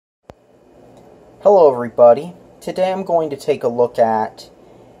Hello everybody. Today I'm going to take a look at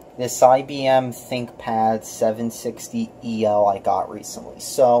this IBM ThinkPad 760EL I got recently.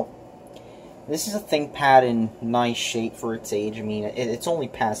 So, this is a ThinkPad in nice shape for its age. I mean, it's only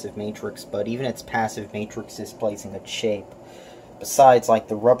passive matrix, but even its passive matrix displays in good shape. Besides, like,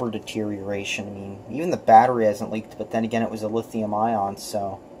 the rubber deterioration, I mean, even the battery hasn't leaked, but then again, it was a lithium ion,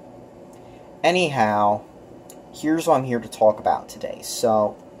 so... Anyhow, here's what I'm here to talk about today.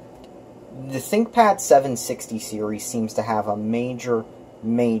 So, the ThinkPad 760 series seems to have a major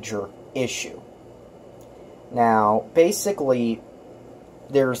issue. Now, basically,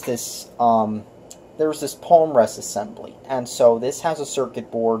 there's this palm rest assembly, and so this has a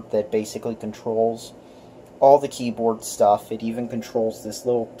circuit board that basically controls all the keyboard stuff. It even controls this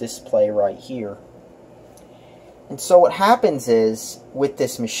little display right here. And so what happens is, with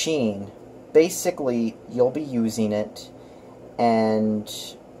this machine, basically, you'll be using it, and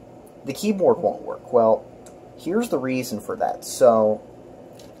the keyboard won't work. Well, here's the reason for that. So,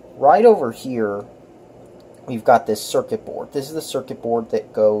 right over here, we've got this circuit board. This is the circuit board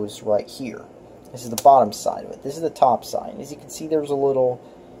that goes right here. This is the bottom side of it. This is the top side. As you can see, there's a little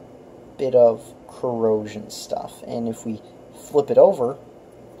bit of corrosion stuff. And if we flip it over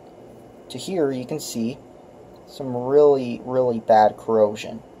to here, you can see some really bad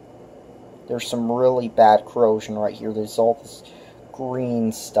corrosion. There's some really bad corrosion right here. There's all this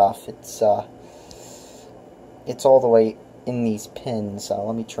green stuff. It's all the way in these pins.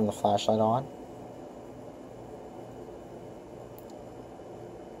 Let me turn the flashlight on.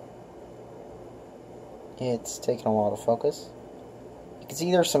 It's taking a while to focus. You can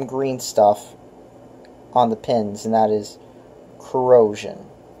see there's some green stuff on the pins, and that is corrosion.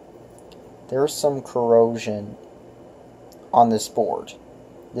 There's some corrosion on this board.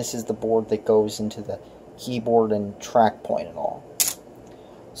 This is the board that goes into the keyboard and track point and all.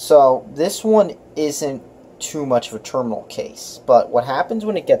 So, this one isn't too much of a terminal case, but what happens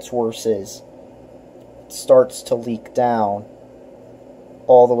when it gets worse is it starts to leak down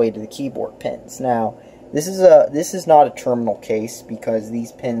all the way to the keyboard pins. Now, this is not a terminal case because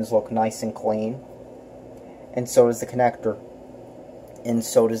these pins look nice and clean, and so does the connector, and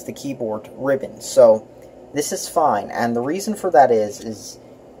so does the keyboard ribbon. So, this is fine, and the reason for that is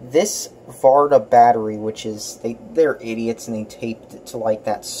this Varda battery, which is, they're idiots, and they taped it to, like,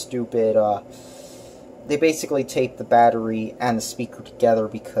 that stupid, they basically taped the battery and the speaker together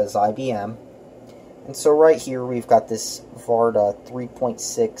because IBM. And so right here, we've got this Varda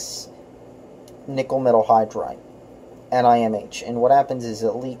 3.6 nickel metal hydride, NiMH. And what happens is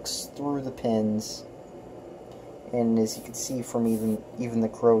it leaks through the pins, and as you can see from even the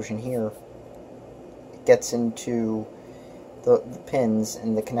corrosion here, it gets into the pins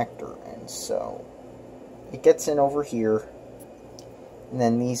and the connector, and so it gets in over here, and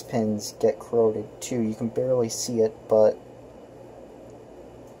then these pins get corroded too. You can barely see it, but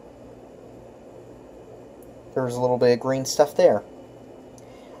there's a little bit of green stuff there.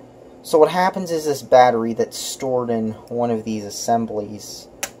 So what happens is this battery that's stored in one of these assemblies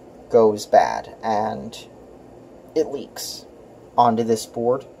goes bad, and it leaks onto this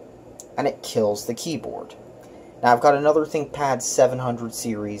board, and it kills the keyboard. Now, I've got another ThinkPad 700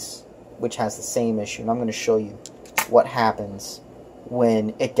 series, which has the same issue, and I'm going to show you what happens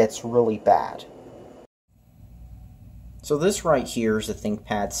when it gets really bad. So this right here is a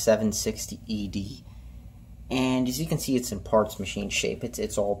ThinkPad 760ED, and as you can see, it's in parts machine shape.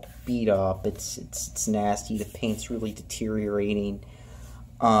 It's all beat up, it's nasty, the paint's really deteriorating.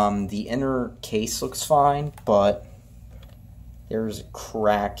 The inner case looks fine, but there's a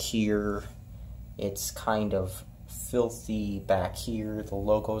crack here. It's kind of filthy back here. The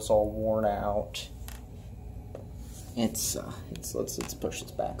logo's all worn out. Let's push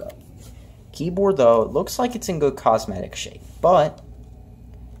this back up. Keyboard, though, it looks like it's in good cosmetic shape, but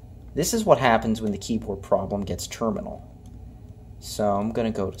this is what happens when the keyboard problem gets terminal. So I'm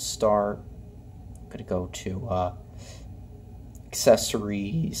gonna go to Start. I'm gonna go to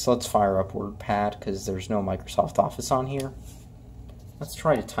Accessories. Let's fire up WordPad because there's no Microsoft Office on here. Let's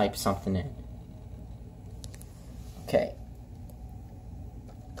try to type something in. Okay.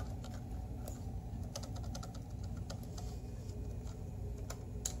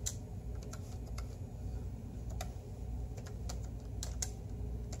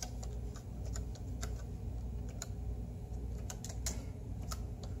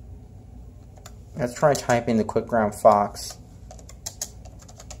 Let's try typing the Quick Ground Fox.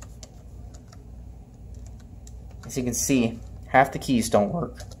 As you can see, half the keys don't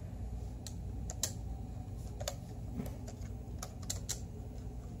work.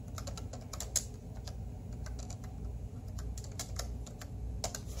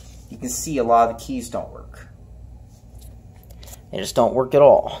 can see a lot of the keys don't work. They just don't work at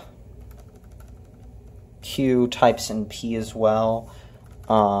all. Q types in P as well.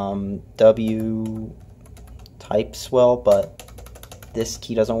 W types well, but this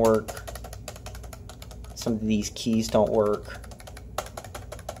key doesn't work. Some of these keys don't work.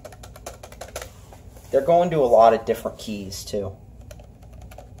 They're going to a lot of different keys too.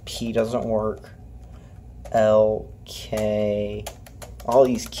 P doesn't work. L, K, all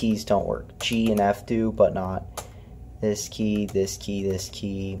these keys don't work. G and F do, but not this key, this key, this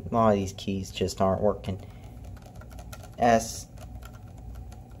key. A lot of these keys just aren't working. S,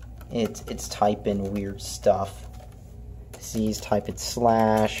 it's typing weird stuff. C's typing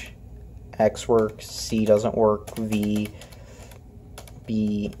slash. X works. C doesn't work. V,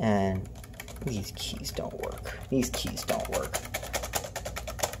 B, and these keys don't work. These keys don't work.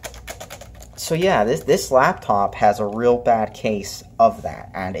 So yeah, this laptop has a real bad case of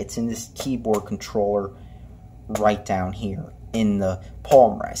that, and it's in this keyboard controller right down here in the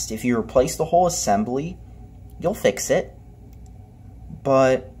palm rest. If you replace the whole assembly, you'll fix it.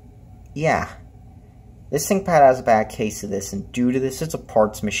 But yeah, this ThinkPad has a bad case of this, and due to this, it's a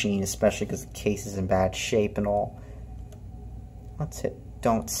parts machine, especially because the case is in bad shape and all. Let's hit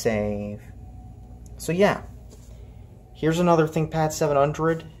don't save. So yeah, here's another ThinkPad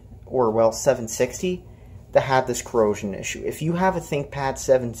 700, or well, 760, that had this corrosion issue. If you have a ThinkPad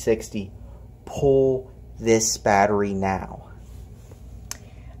 760, pull this battery now.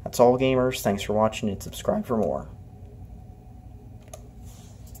 That's all, gamers. Thanks for watching, and subscribe for more.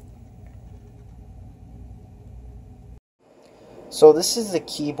 So this is the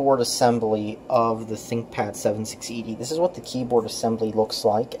keyboard assembly of the ThinkPad 760. This is what the keyboard assembly looks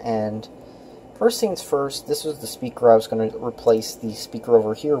like, and first things first, this was the speaker I was going to replace the speaker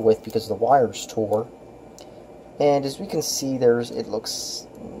over here with because the wires tore. And as we can see, it looks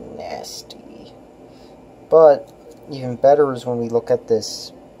nasty. But even better is when we look at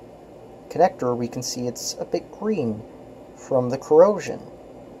this connector, we can see it's a bit green from the corrosion.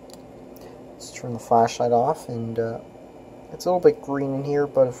 Let's turn the flashlight off, and it's a little bit green in here,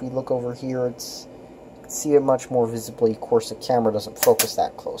 but if we look over here, you can see it much more visibly. Of course, the camera doesn't focus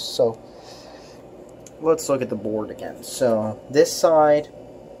that close. So let's look at the board again. So this side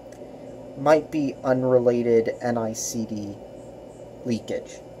might be unrelated NiCD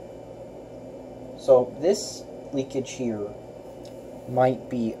leakage. So this leakage here might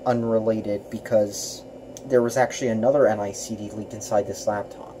be unrelated because there was actually another NiCD leak inside this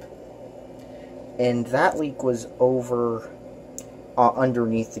laptop. And that leak was over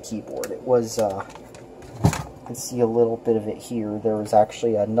underneath the keyboard. It was, you can see a little bit of it here. There was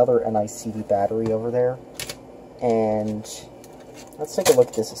actually another NiCD battery over there. And let's take a look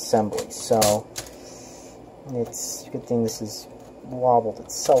at this assembly. So, it's a good thing this has wobbled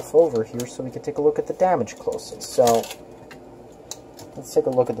itself over here so we can take a look at the damage closest. So, let's take a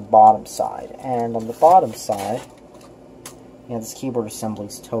look at the bottom side. And on the bottom side, yeah, this keyboard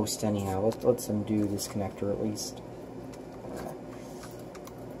assembly's toast anyhow. Let's undo this connector at least.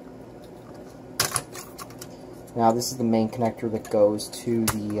 Now this is the main connector that goes to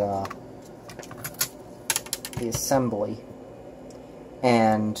the assembly,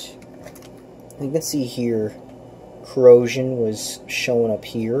 and you can see here corrosion was showing up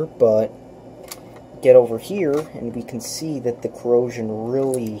here, but get over here and we can see that the corrosion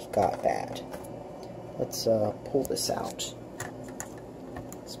really got bad. Let's pull this out.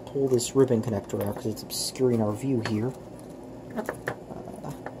 Let's pull this ribbon connector out because it's obscuring our view here.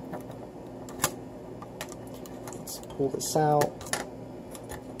 Let's pull this out.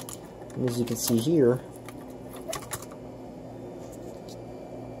 And as you can see here,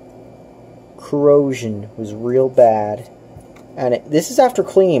 corrosion was real bad. And this is after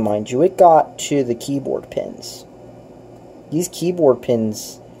cleaning, mind you. It got to the keyboard pins. These keyboard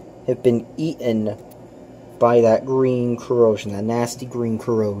pins have been eaten by that green corrosion, that nasty green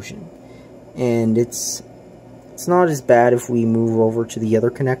corrosion. And it's not as bad if we move over to the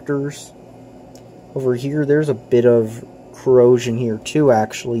other connectors. Over here, there's a bit of corrosion here too,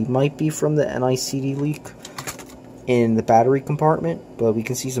 actually. Might be from the NiCD leak in the battery compartment, but we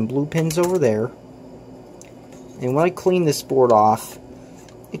can see some blue pins over there. And when I cleaned this board off,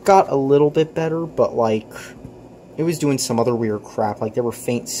 it got a little bit better, but like, it was doing some other weird crap. Like, there were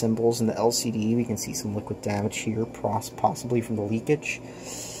faint symbols in the LCD. We can see some liquid damage here, possibly from the leakage.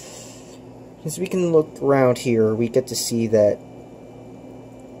 As we can look around here, we get to see that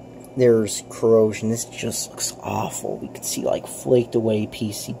there's corrosion. This just looks awful. We can see, like, flaked away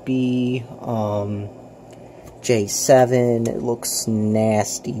PCB, J7. It looks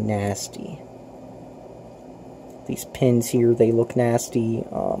nasty, nasty. These pins here, they look nasty.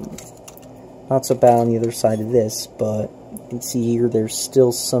 Not so bad on the other side of this, but you can see here there's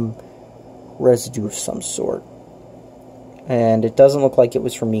still some residue of some sort. And it doesn't look like it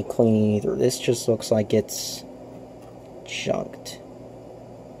was from me cleaning either. This just looks like it's junked.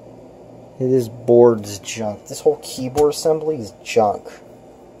 This board's junk. This whole keyboard assembly is junk.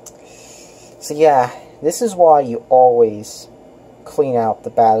 So yeah, this is why you always clean out the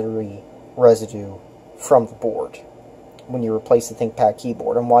battery residue from the board when you replace the ThinkPad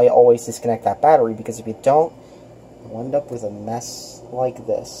keyboard, and why you always disconnect that battery, because if you don't, you'll end up with a mess like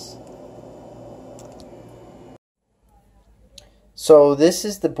this. So this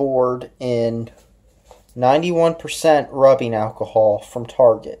is the board in 91% rubbing alcohol from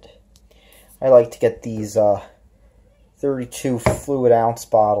Target. I like to get these 32 fluid ounce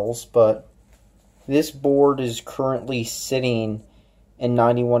bottles, but this board is currently sitting in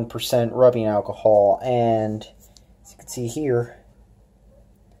 91% rubbing alcohol, and as you can see here,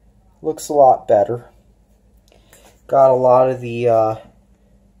 looks a lot better. Got a lot of the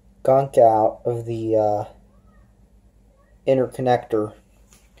gunk out of the inner connector,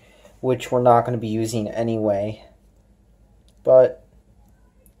 which we're not going to be using anyway. But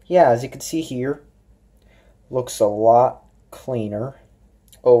yeah, as you can see here, looks a lot cleaner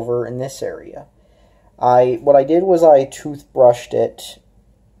over in this area. What I did was I toothbrushed it,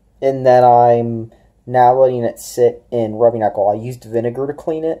 and then I'm now letting it sit in rubbing alcohol. I used vinegar to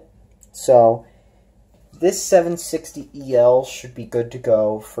clean it, so this 760 EL should be good to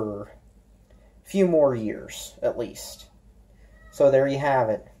go for a few more years at least. So there you have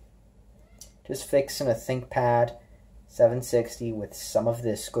it. Just fixing a ThinkPad 760 with some of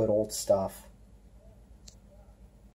this good old stuff.